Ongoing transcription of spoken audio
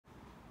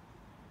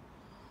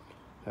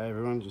Hey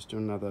everyone, just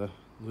doing another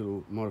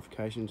little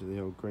modification to the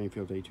old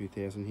Greenfield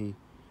E2000 here.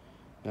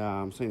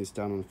 I've seen this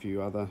done on a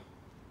few other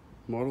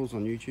models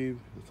on YouTube.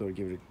 I thought I'd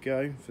give it a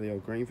go for the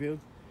old Greenfield.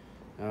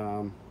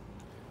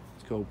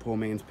 It's called Poor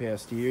Man's Power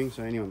Steering,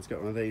 so anyone that's got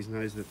one of these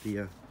knows that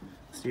the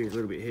steering's a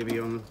little bit heavy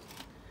on them.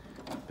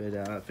 But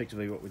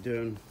effectively what we're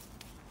doing,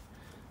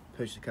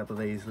 purchased a couple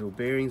of these little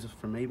bearings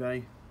from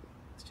eBay.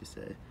 It's just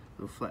a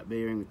little flat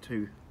bearing with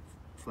two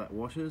flat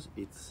washers.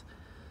 It's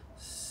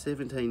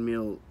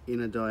 17mm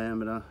inner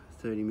diameter,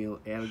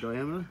 30mm outer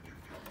diameter.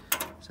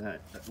 So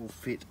that will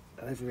fit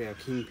over our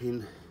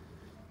kingpin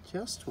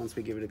just once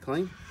we give it a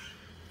clean.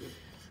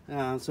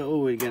 So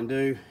all we're going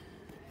to do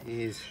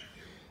is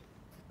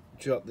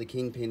drop the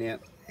kingpin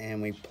out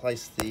and we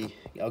place the,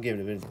 I'll give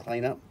it a bit of a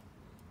clean up.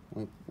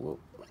 We'll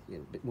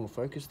get a bit more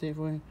focus there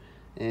for you.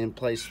 And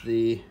place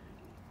the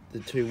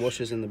two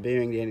washers and the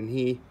bearing down in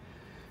here.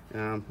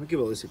 We'll give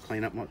all this a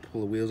clean up, might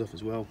pull the wheels off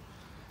as well.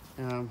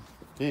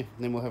 Yeah, and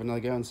then we'll have another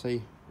go and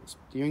see what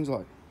steering's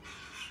like.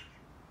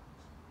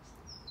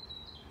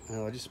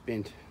 Well, I just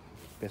spent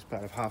the best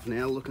part of half an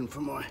hour looking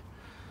for my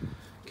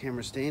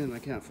camera stand and I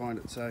can't find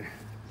it, so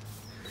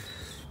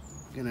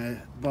I'm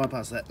gonna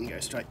bypass that and go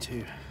straight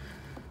to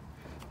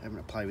having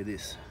a play with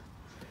this.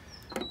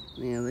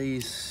 Now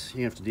these,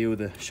 you have to deal with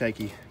the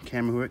shaky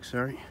camera work,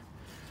 sorry.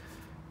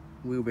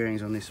 Wheel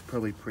bearings on this are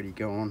probably pretty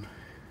gone.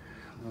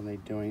 I'll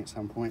need doing at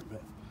some point,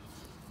 but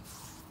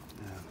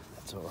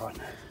that's all right.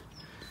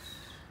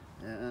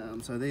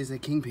 So there's the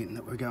kingpin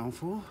that we're going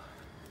for.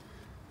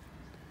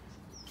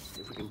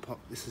 See if we can pop,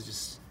 this is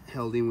just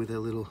held in with a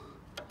little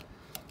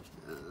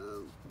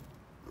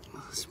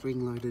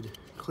spring-loaded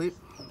clip.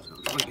 So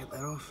I'm trying to get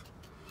that off.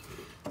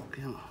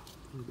 Okay, a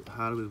little bit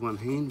harder with one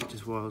hand, which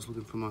is why I was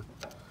looking for my...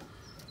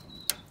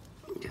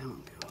 Come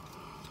on,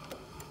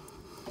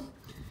 go.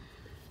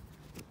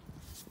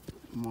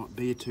 Might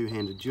be a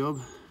two-handed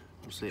job.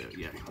 We'll see how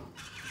we go.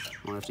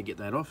 Might have to get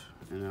that off,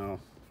 and I'll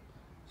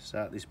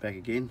start this back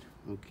again.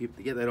 We'll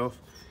get that off,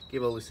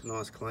 give all this a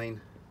nice clean.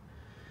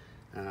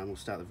 We'll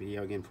start the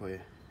video again for you.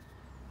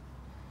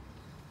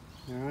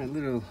 Alright,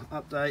 little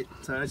update.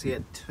 So I actually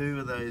had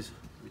two of those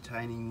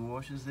retaining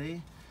washers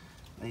there.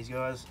 These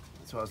guys,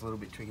 that's why I was a little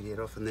bit tricky to get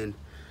off, and then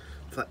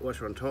flat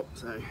washer on top,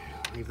 so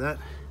leave that.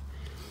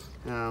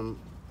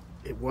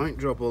 It won't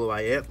drop all the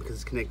way out because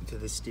it's connected to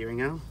this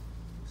steering arm.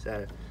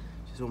 So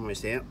she's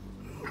almost out.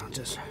 I'll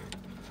just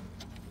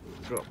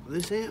drop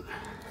this out.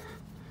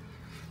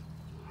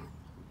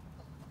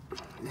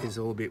 It's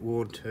all a bit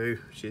worn too.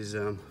 She's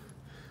there's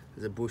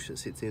a bush that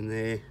sits in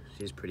there.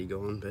 She's pretty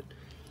gone, but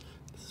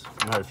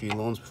I mowed a few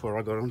lawns before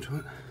I got onto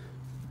it.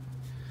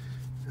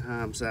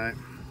 So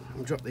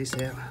I'll drop this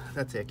out.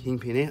 That's our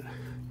kingpin out.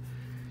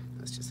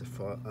 That's just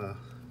a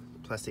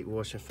plastic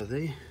washer for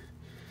there.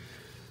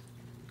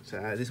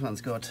 So this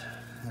one's got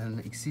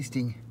an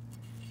existing,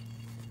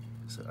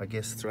 so I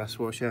guess thrust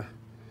washer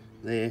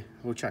there.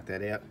 We'll chuck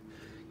that out.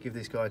 Give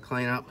this guy a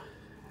clean up.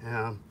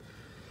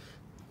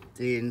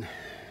 Then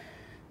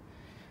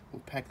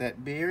we'll pack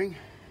that bearing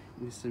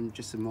with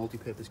just some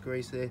multi-purpose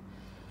grease there.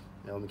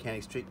 Our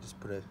mechanic's trick, just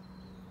put a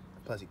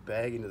plastic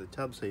bag into the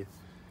tub so your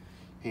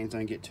hands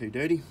don't get too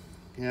dirty.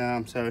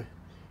 So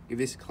give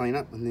this a clean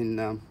up and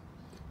then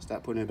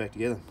start putting her back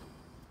together.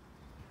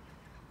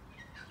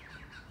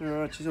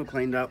 Alright, she's all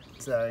cleaned up.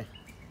 So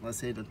like I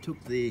said, I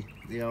took the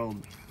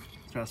old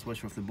thrust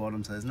washer off the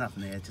bottom, so there's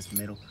nothing there, just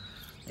metal.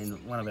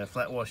 And one of our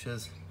flat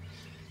washers,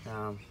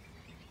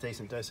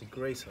 decent dose of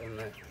grease on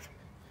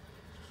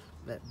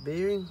that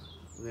bearing.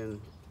 And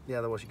then the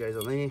other washer goes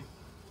on there.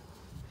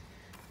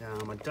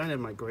 I don't have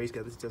my grease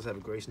gun. This does have a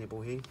grease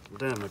nipple here. I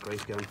don't have my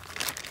grease gun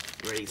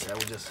ready, so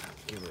we'll just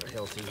give her a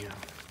healthy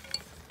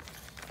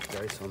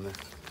grease on the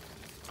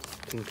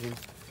kingpin.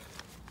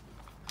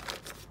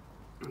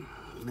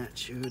 And that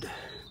should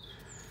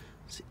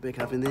sit back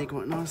up in there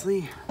quite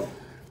nicely. There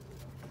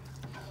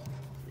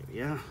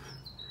we are.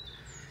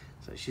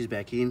 So she's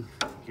back in.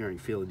 You can already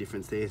feel the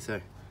difference there. So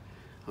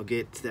I'll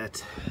get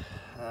that,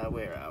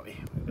 where are we?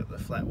 We've got the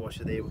flat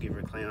washer there, we'll give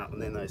her a clean up,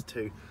 and then those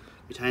two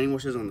retaining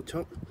washers on the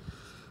top.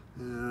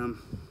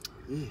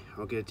 Yeah,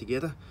 I'll get it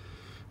together.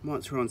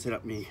 Might try and set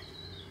up my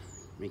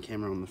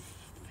camera on the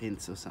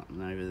fence or something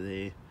over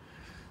there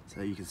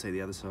so you can see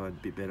the other side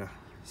a bit better.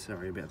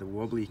 Sorry about the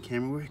wobbly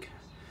camera work.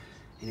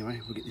 Anyway,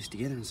 we'll get this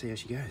together and see how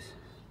she goes.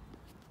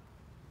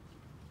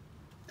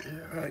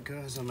 Alright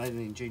guys, I made an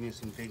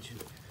ingenious invention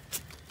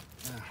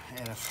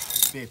out of a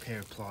spare pair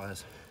of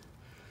pliers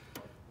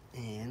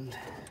and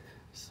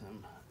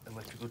some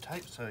electrical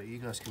tape, so you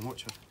guys can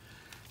watch it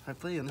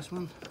hopefully on this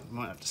one. I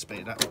might have to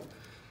speed it up.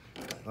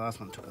 The last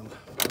one took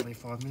probably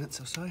 5 minutes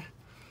or so.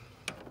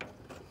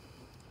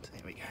 So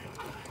there we go.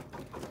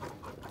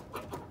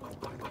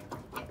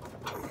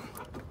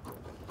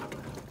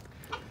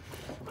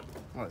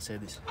 Like I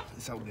said, this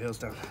old girl's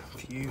done a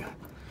few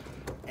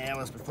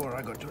hours before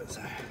I got to it,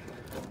 so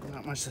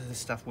not much of this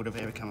stuff would have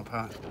ever come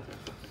apart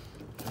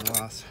in the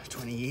last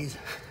 20 years.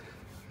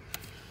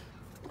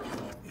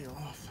 Peel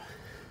off.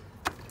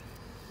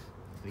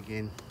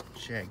 Again,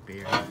 shag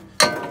bearing.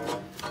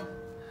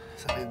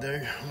 Something to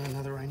do on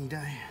another rainy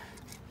day.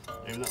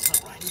 Even though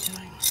it's not rainy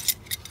today.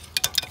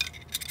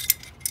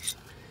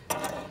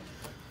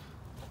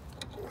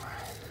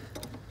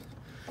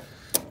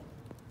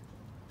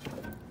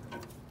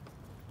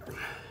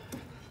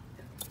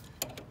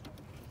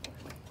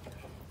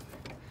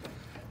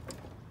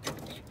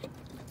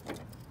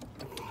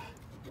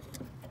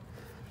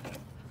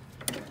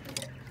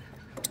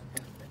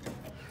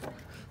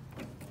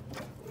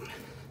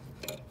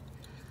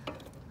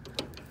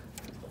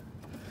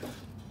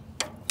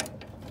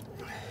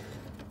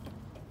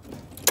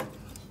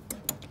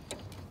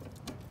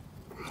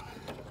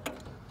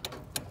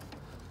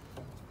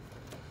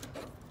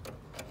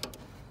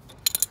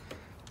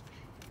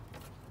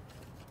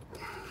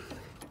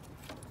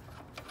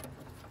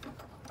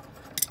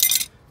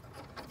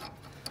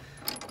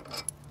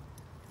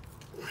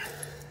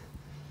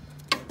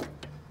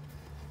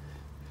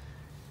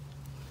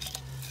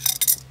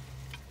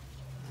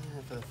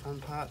 For the fun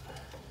part,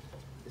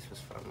 this was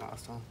fun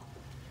last time,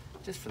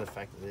 just for the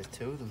fact that there's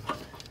two of them.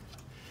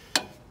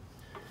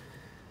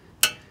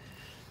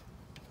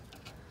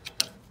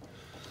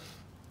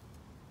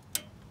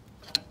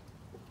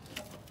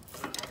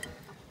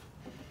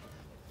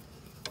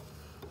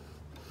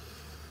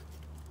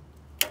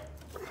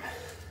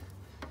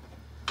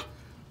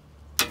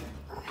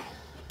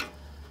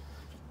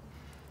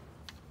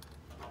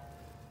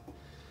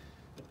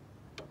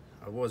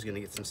 I was going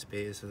to get some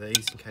spares of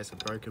these in case I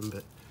broke them,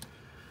 but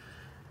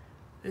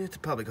it's a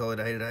public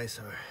holiday today,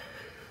 so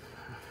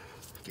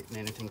getting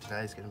anything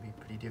today is going to be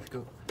pretty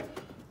difficult.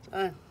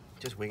 So,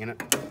 just winging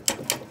it.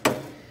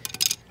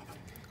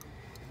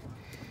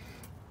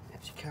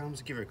 Out she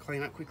comes, give her a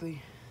clean up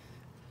quickly.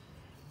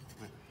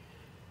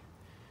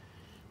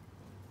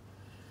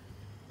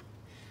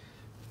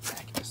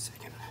 Back in a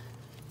second.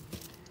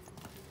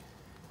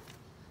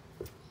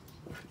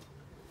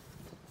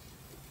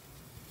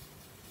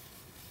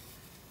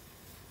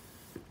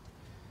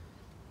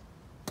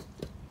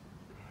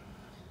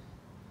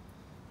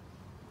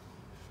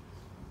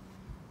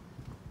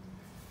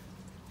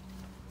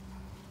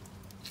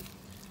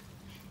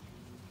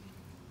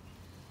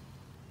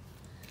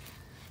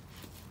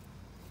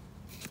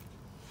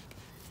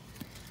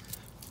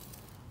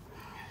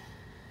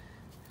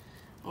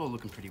 All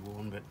looking pretty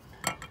worn, but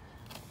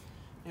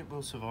it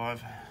will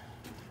survive.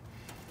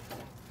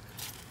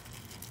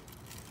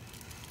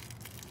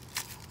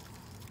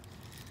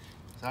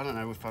 So I don't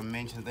know if I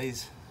mentioned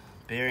these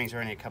bearings are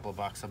only a couple of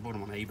bucks. I bought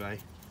them on eBay.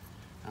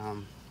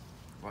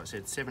 Like I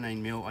said,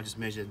 17mm. I just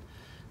measured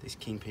this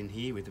kingpin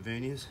here with the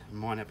verniers.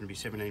 Mine happen to be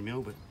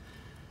 17mm, but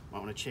might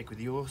want to check with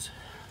yours.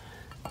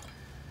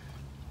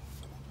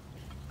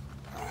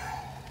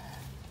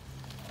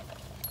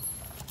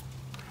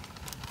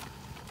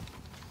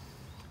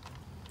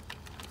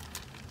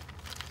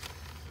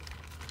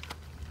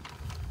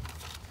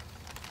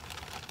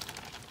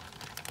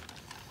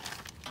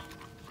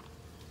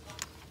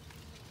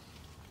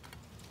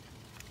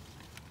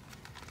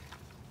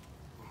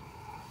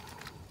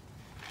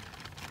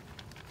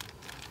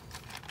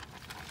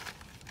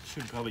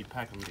 Should probably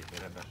pack them a bit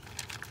better, but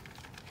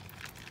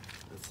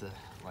that's the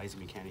lazy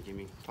mechanic in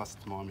me. Plus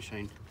it's my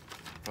machine.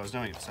 If I was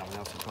doing it for someone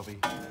else, I'd probably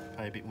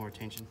pay a bit more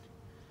attention.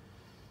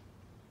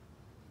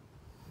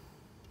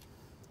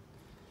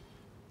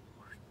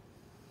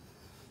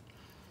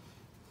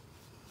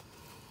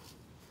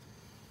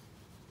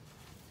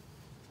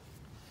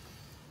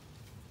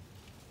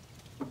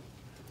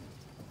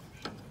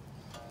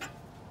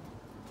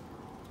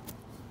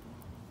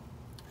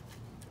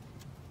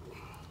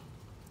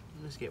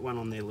 Just get one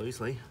on there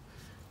loosely.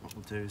 What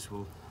we'll do is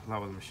we'll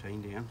lower the machine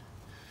down,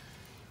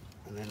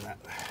 and then that,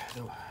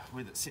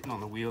 with it sitting on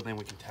the wheel, then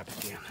we can tap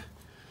it down.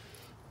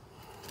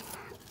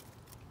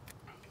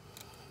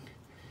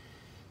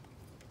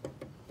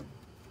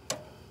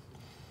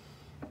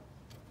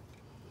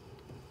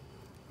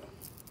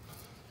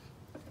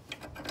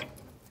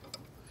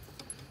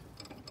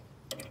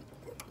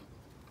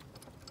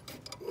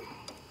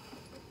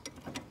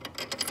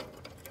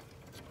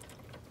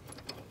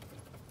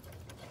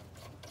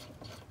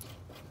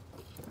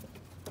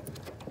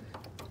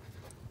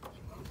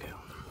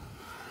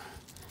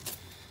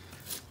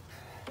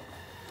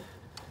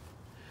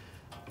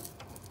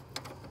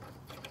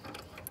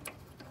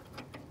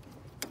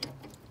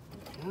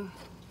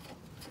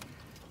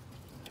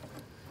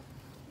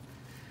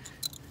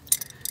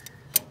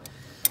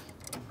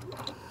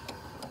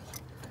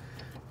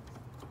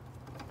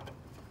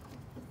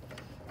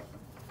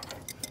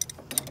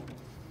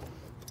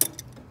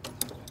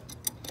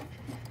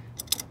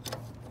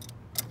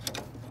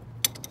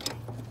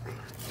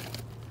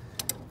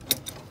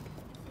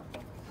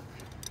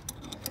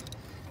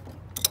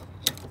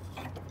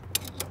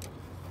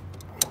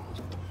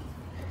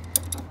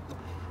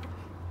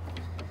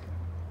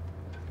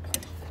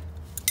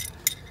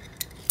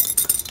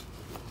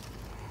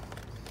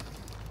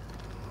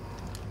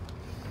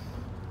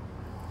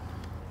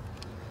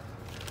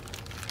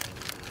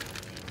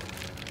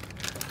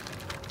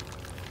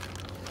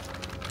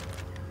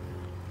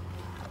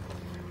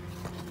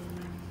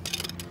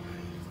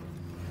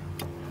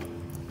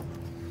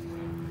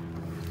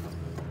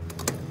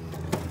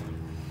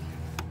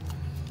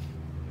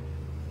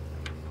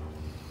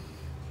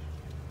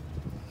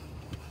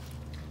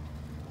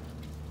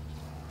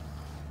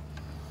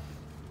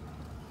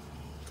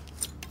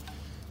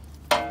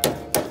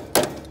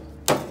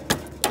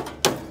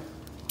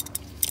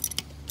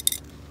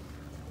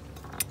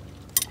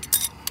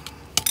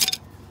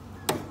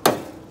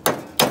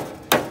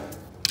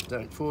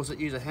 Don't force it,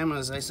 use a hammer,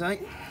 as they say.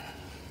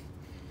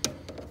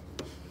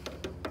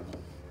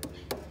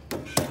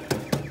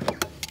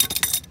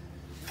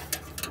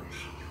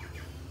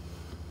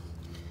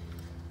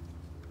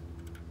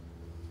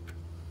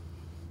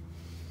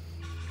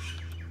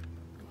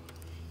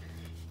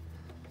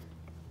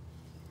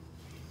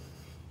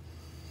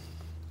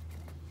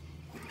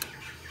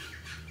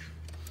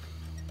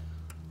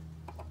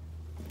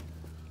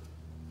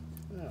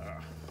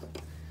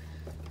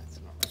 That's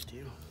not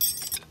ideal.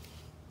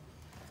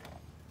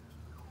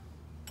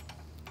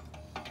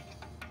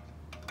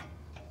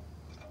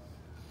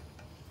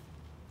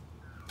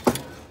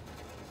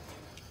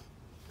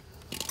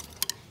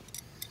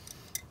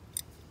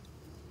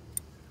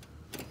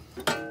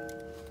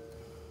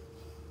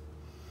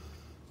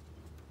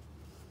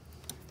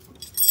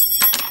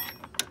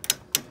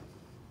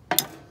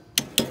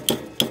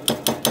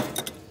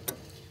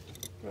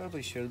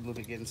 Probably should look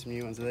at getting some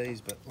new ones of these,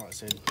 but like I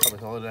said,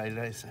 public holiday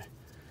today, so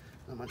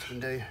not much can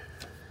do.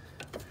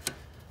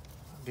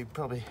 I'll be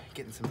probably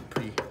getting some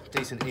pretty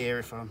decent air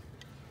if I'm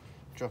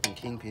dropping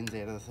kingpins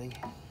out of the thing.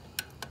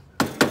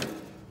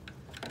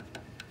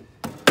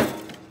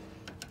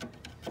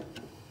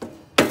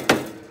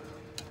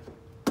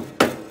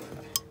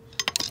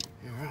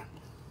 Alright,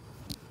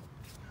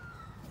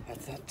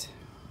 that's that.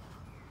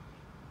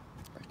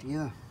 Back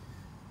together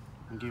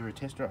and give her a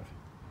test drive.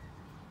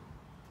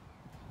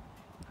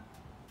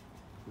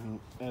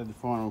 Add the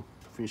final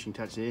finishing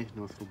touch there,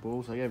 nice little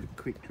ball. So I gave it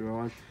a quick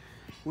drive.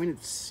 When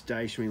it's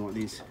stationary like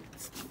this,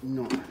 it's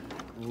not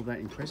all that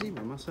impressive,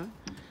 I must say.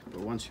 But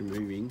once you're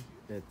moving,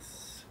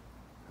 it's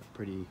a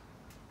pretty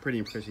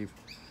impressive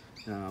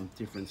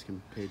difference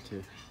compared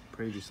to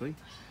previously.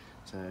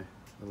 So it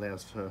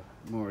allows for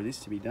more of this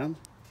to be done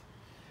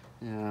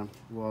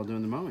while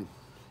doing the mowing.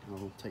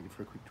 I'll take it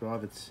for a quick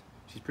drive.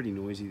 She's pretty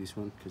noisy, this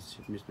one, because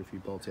she's missing a few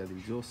bolts out of the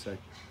exhaust. So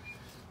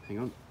hang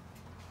on.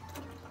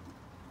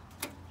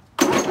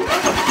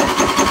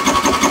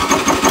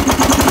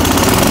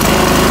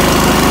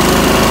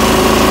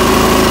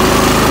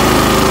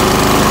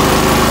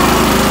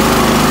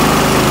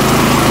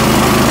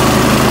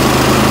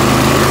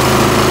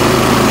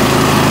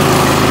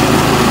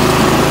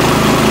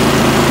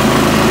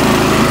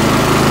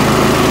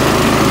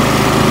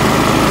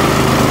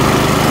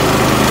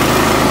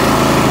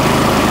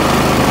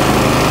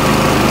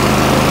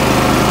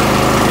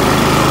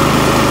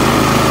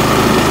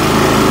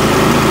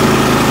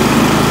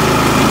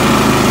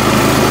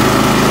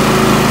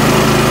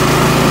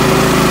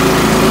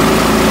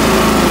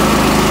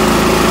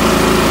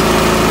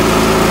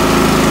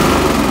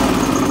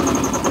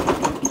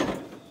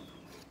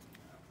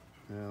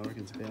 I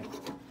reckon it's about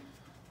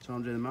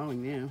time to do the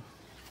mowing now.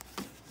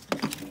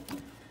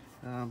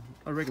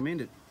 I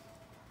recommend it.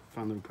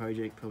 Fun little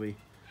project. Probably,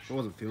 I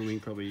wasn't filming,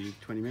 probably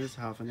 20 minutes,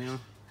 half an hour.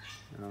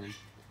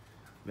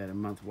 About a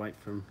month wait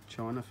from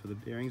China for the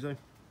bearings though.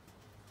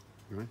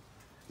 Anyway,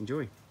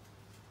 enjoy.